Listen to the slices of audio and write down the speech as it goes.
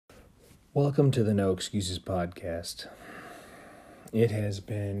Welcome to the No Excuses podcast. It has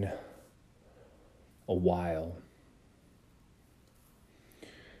been a while.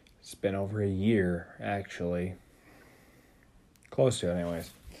 It's been over a year, actually. Close to it,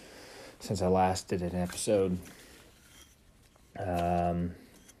 anyways. Since I last did an episode. Told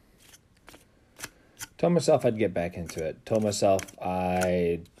myself I'd get back into it. Told myself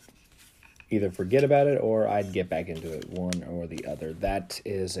I'd either forget about it or I'd get back into it, one or the other. That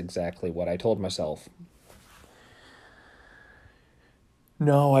is exactly what I told myself.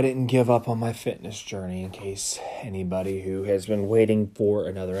 No, I didn't give up on my fitness journey, in case anybody who has been waiting for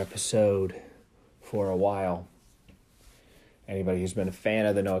another episode for a while. Anybody who's been a fan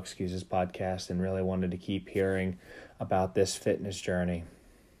of the No Excuses podcast and really wanted to keep hearing about this fitness journey.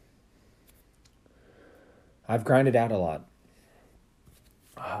 I've grinded out a lot.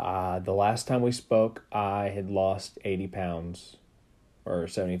 The last time we spoke, I had lost 80 pounds, or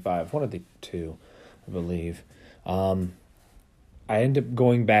 75, one of the two, I believe. I ended up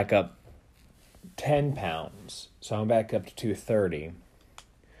going back up 10 pounds, so I'm back up to 230.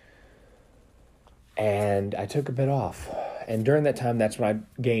 And I took a bit off. And during that time, that's when I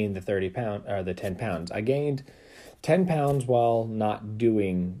gained the 10 pounds. I gained 10 pounds while not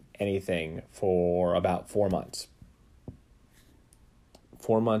doing anything for about 4 months.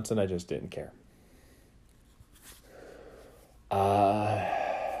 4 months, and I just didn't care.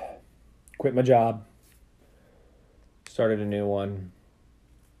 Quit my job. Started a new one.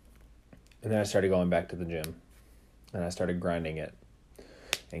 And then I started going back to the gym. And I started grinding it.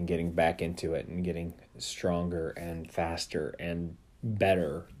 And getting back into it. And getting stronger and faster and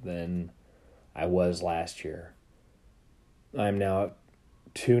better than I was last year. I'm now at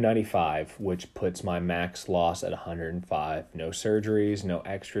 295, which puts my max loss at 105. No surgeries, no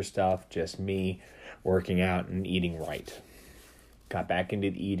extra stuff, just me working out and eating right. Got back into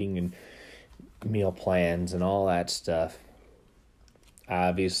eating and meal plans and all that stuff. I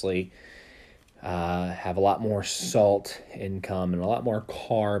obviously have a lot more salt income and a lot more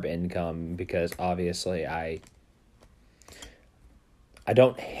carb income because obviously I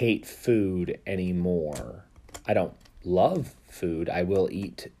don't hate food anymore. I don't love food. I will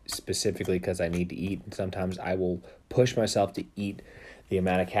eat specifically because I need to eat. And sometimes I will push myself to eat the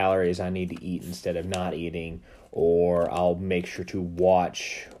amount of calories I need to eat instead of not eating. Or I'll make sure to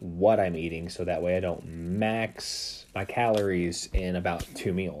watch what I'm eating so that way I don't max my calories in about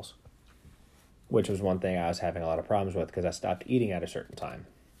 2 meals. Which was one thing I was having a lot of problems with because I stopped eating at a certain time.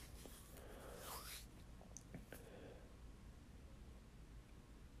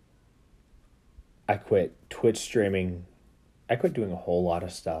 I quit Twitch streaming. I quit doing a whole lot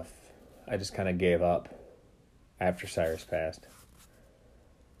of stuff. I just kind of gave up after Cyrus passed.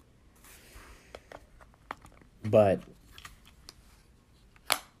 But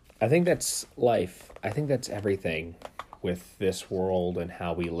I think that's life. I think that's everything with this world and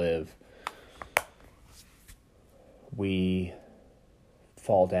how we live. We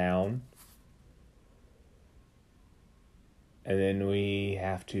fall down. And then we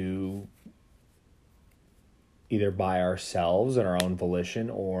have to either by ourselves and our own volition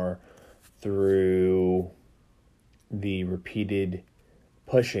or through the repeated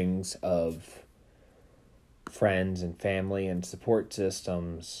pushings of friends and family and support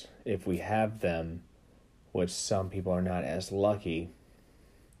systems, if we have them, which some people are not as lucky,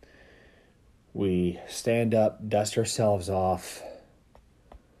 we stand up, dust ourselves off,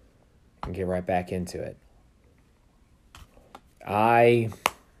 and get right back into it. I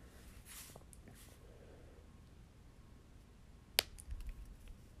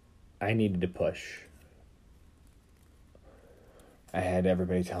needed to push. I had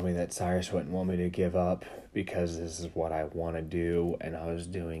everybody tell me that Cyrus wouldn't want me to give up because this is what I want to do, and I was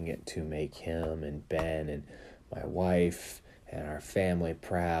doing it to make him and Ben and my wife and our family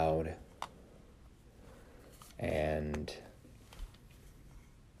proud. And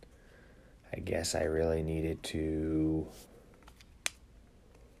I guess I really needed to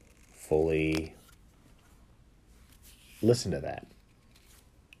fully listen to that.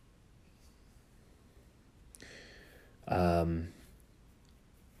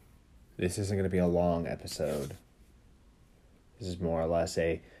 This isn't going to be a long episode. This is more or less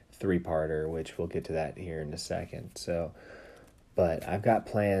a 3-parter, which we'll get to that here in a second. But I've got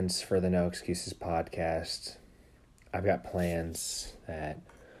plans for the No Excuses podcast. I've got plans that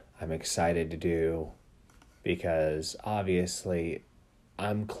I'm excited to do because obviously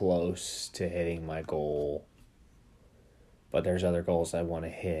I'm close to hitting my goal, but there's other goals I want to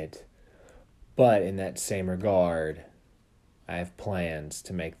hit. But in that same regard, I have plans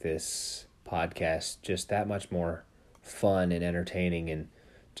to make this podcast just that much more fun and entertaining and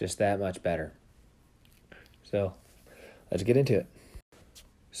Just that much better. So, let's get into it.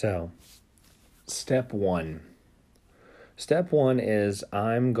 So, step one. Step one is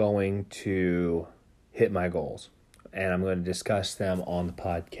I'm going to hit my goals. And I'm going to discuss them on the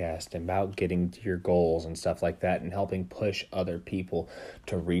podcast about getting to your goals and stuff like that and helping push other people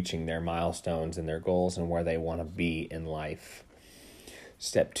to reaching their milestones and their goals and where they want to be in life.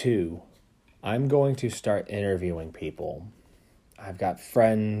 Step two, I'm going to start interviewing people. I've got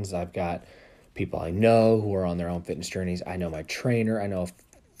friends, I've got people I know who are on their own fitness journeys. I know my trainer, I know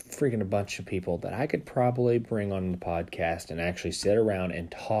freaking a bunch of people that I could probably bring on the podcast and actually sit around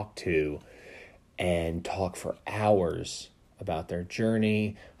and talk to and talk for hours about their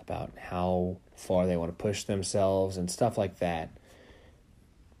journey, about how far they want to push themselves and stuff like that.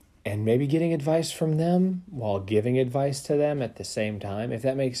 And maybe getting advice from them while giving advice to them at the same time, if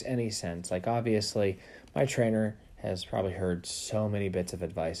that makes any sense. Like, obviously, my trainer has probably heard so many bits of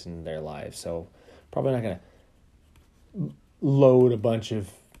advice in their lives, so probably not going to load a bunch of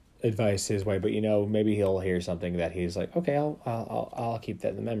advice his way, but maybe he'll hear something that he's like, okay, I'll keep that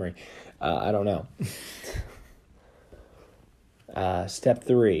in the memory. I don't know. Step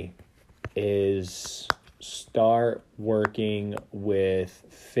three is start working with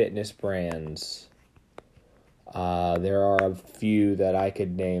fitness brands. There are a few that I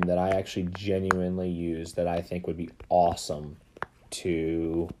could name that I actually genuinely use that I think would be awesome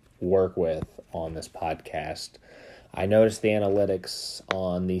to work with on this podcast. I noticed the analytics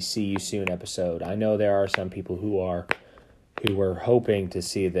on the See You Soon episode. I know there are some people who were hoping to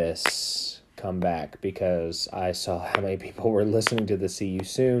see this come back because I saw how many people were listening to the See You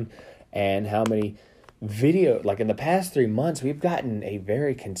Soon and how many like in the past 3 months, we've gotten a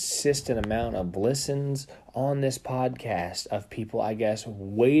very consistent amount of listens on this podcast of people, I guess,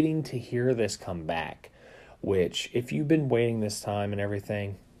 waiting to hear this come back, which if you've been waiting this time and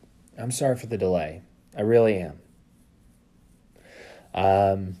everything, I'm sorry for the delay. I really am.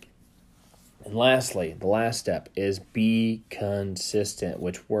 And lastly, the last step is be consistent,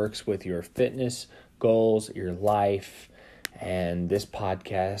 which works with your fitness goals, your life, and this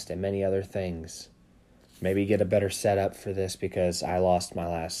podcast and many other things. Maybe get a better setup for this because I lost my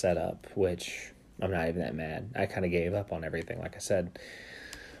last setup, which I'm not even that mad. I kind of gave up on everything, like I said.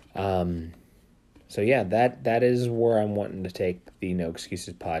 So yeah, that is where I'm wanting to take the No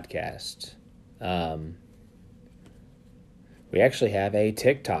Excuses podcast. We actually have a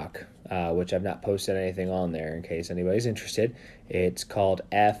TikTok, which I've not posted anything on there in case anybody's interested. It's called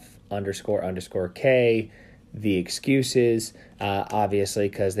F__K, The Excuses, obviously,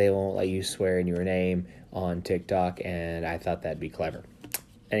 because they won't let you swear in your name on TikTok, and I thought that'd be clever.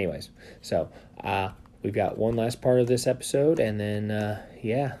 Anyways, so we've got one last part of this episode, and then,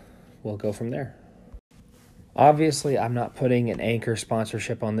 we'll go from there. Obviously, I'm not putting an Anchor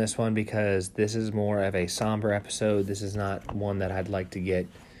sponsorship on this one because this is more of a somber episode. This is not one that I'd like to get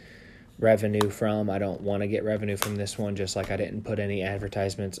revenue from. I don't want to get revenue from this one, just like I didn't put any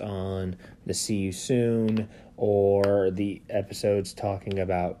advertisements on the See You Soon or the episodes talking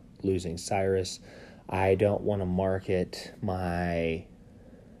about losing Cyrus. I don't want to market my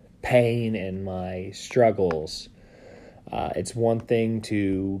pain and my struggles. It's one thing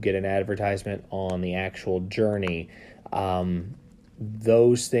to get an advertisement on the actual journey.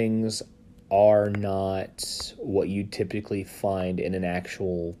 Those things are not what you typically find in an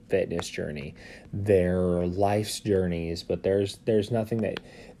actual fitness journey. They're life's journeys, but there is nothing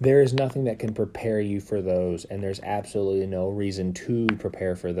that can prepare you for those, and there's absolutely no reason to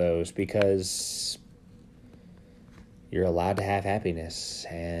prepare for those because you're allowed to have happiness,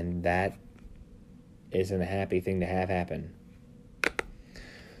 and that isn't a happy thing to have happen.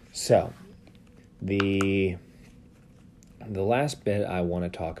 So, the last bit I want to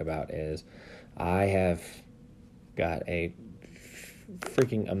talk about is I have got a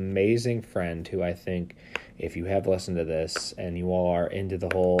freaking amazing friend who I think if you have listened to this and you are into the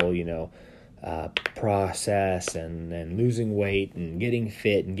whole, process and losing weight and getting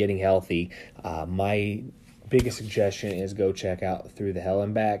fit and getting healthy, my biggest suggestion is go check out Through the Hell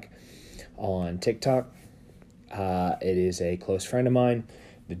and Back on TikTok. It is a close friend of mine.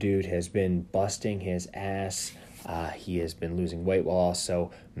 The dude has been busting his ass. He has been losing weight while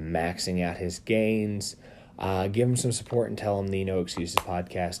also maxing out his gains. Give him some support and tell him the No Excuses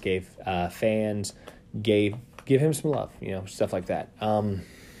podcast gave fans, give him some love, stuff like that.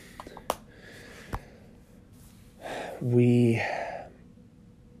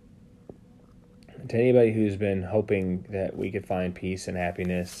 To anybody who's been hoping that we could find peace and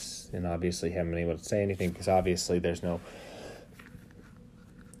happiness, and obviously haven't been able to say anything because obviously there's no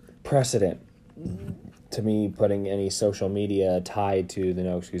precedent to me putting any social media tied to the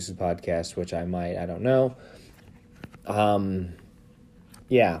No Excuses podcast, which I might, I don't know.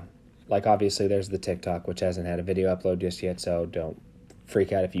 Yeah, like obviously there's the TikTok, which hasn't had a video upload just yet, so don't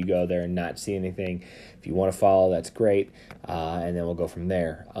freak out if you go there and not see anything. If you want to follow, that's great, and then we'll go from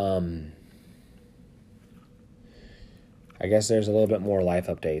there. I guess there's a little bit more life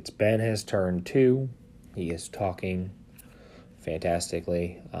updates. Ben has turned 2. He is talking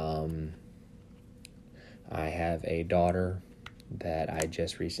fantastically. I have a daughter that I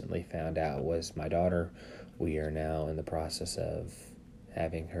just recently found out was my daughter. We are now in the process of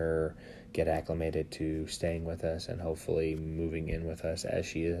having her get acclimated to staying with us and hopefully moving in with us, as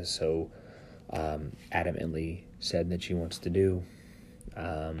she is so adamantly said that she wants to do.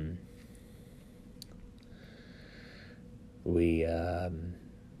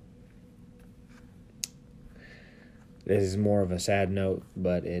 This is more of a sad note,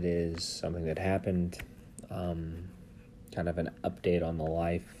 but it is something that happened. Kind of an update on the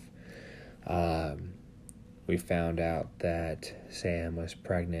life. We found out that Sam was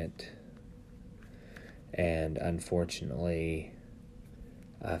pregnant, and unfortunately,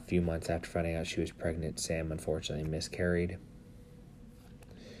 a few months after finding out she was pregnant, Sam unfortunately miscarried.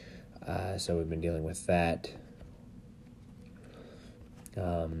 So we've been dealing with that.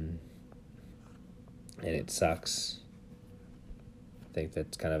 And it sucks. I think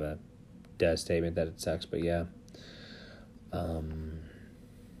that's kind of a dead statement that it sucks, but yeah.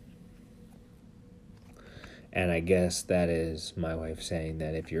 And I guess that is my wife saying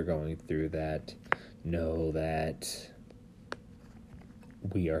that if you're going through that, know that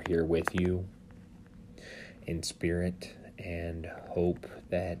we are here with you in spirit, and hope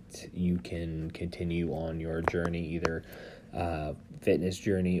that you can continue on your journey, either fitness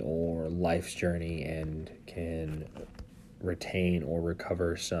journey or life's journey, and can retain or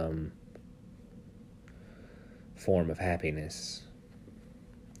recover some form of happiness.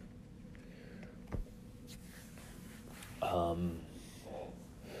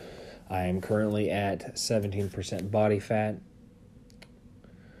 I am currently at 17% body fat.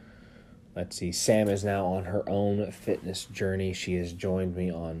 Let's see, Sam is now on her own fitness journey. She has joined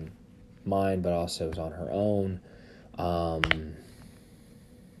me on mine, but also is on her own.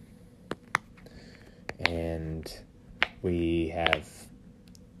 And we have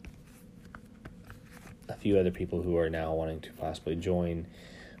a few other people who are now wanting to possibly join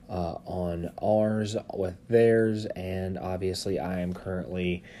on ours with theirs, and obviously I am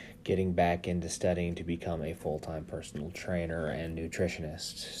currently getting back into studying to become a full-time personal trainer and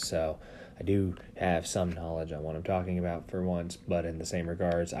nutritionist. So I do have some knowledge on what I'm talking about for once, but in the same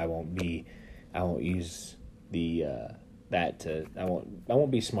regards, I won't use the I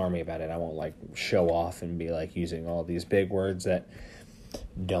won't be smarmy about it. I won't like show off and be like using all these big words that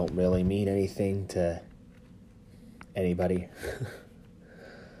don't really mean anything to anybody.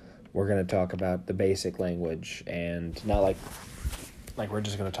 We're going to talk about the basic language, and not like we're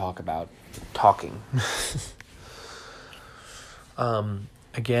just going to talk about talking.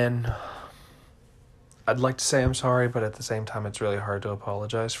 Again, I'd like to say I'm sorry, but at the same time, it's really hard to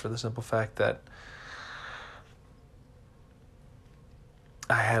apologize, for the simple fact that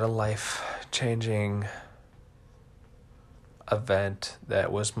I had a life-changing event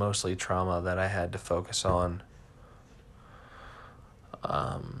that was mostly trauma that I had to focus on.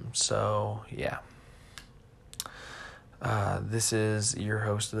 So, yeah. This is your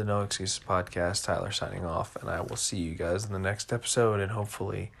host of the No Excuses podcast, Tyler, signing off, and I will see you guys in the next episode, and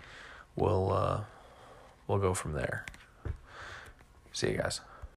hopefully we'll go from there. See you guys.